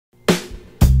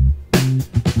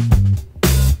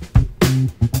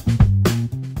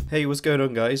Hey, what's going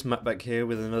on guys? Matt back here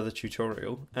with another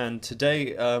tutorial, and today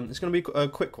it's going to be a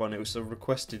quick one. It was a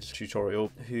requested tutorial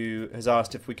who has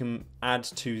asked if we can add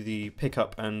to the pick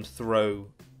up and throw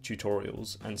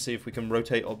tutorials and see if we can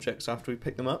rotate objects after we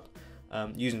pick them up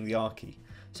using the R key.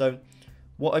 So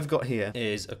what I've got here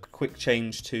is a quick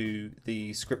change to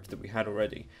the script that we had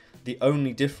already. The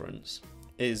only difference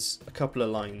is a couple of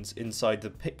lines inside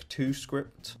the pick to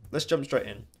script. Let's jump straight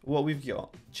in. What we've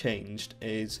got changed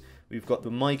is we've got the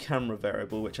my camera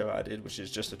variable, which I've added, which is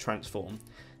just a transform,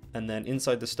 and then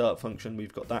inside the start function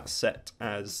we've got that set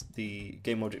as the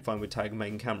game object find with tag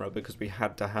main camera because we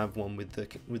had to have one with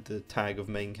the tag of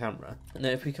main camera. And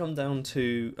then if we come down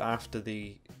to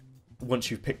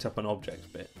once you've picked up an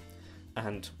object bit,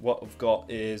 and what I've got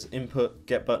is input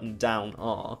get button down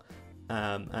R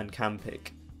and cam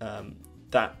pick.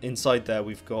 That inside there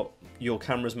we've got your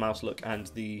camera's mouse look and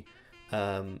the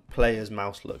player's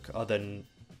mouse look are then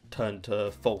turned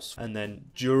to false, and then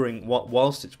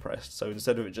whilst it's pressed, so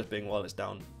instead of it just being while it's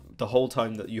down, the whole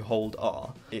time that you hold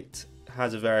R, it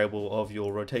has a variable of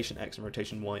your rotation X and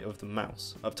rotation Y of the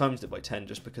mouse. I've timed it by 10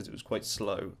 just because it was quite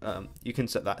slow. You can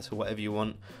set that to whatever you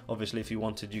want. Obviously if you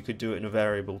wanted you could do it in a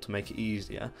variable to make it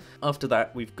easier. After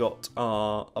that we've got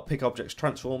our pick objects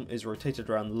transform is rotated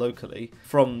around locally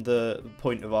from the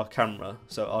point of our camera,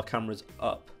 so our camera's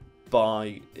up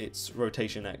by its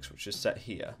rotation X, which is set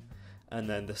here, and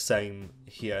then the same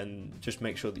here, and just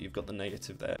make sure that you've got the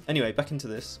negative there. Anyway, back into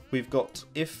this, we've got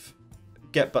if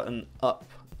get button up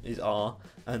is R,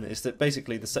 and it's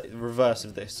basically the reverse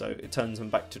of this, so it turns them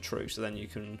back to true, so then you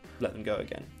can let them go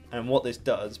again. And what this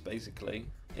does basically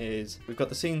is we've got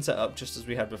the scene set up just as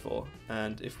we had before,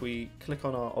 and if we click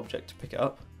on our object to pick it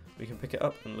up, we can pick it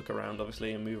up and look around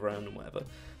obviously and move around and whatever,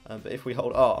 but if we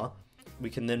hold R, we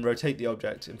can then rotate the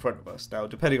object in front of us. Now,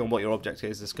 depending on what your object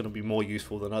is, it's going to be more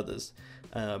useful than others.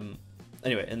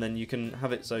 Anyway, and then you can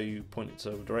have it so you point it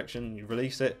to a direction, you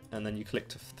release it, and then you click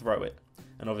to throw it.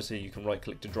 And obviously you can right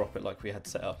click to drop it like we had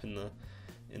set up in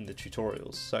the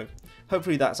tutorials. So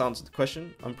hopefully that's answered the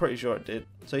question. I'm pretty sure it did.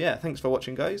 So yeah, thanks for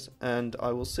watching guys, and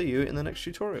I will see you in the next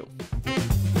tutorial.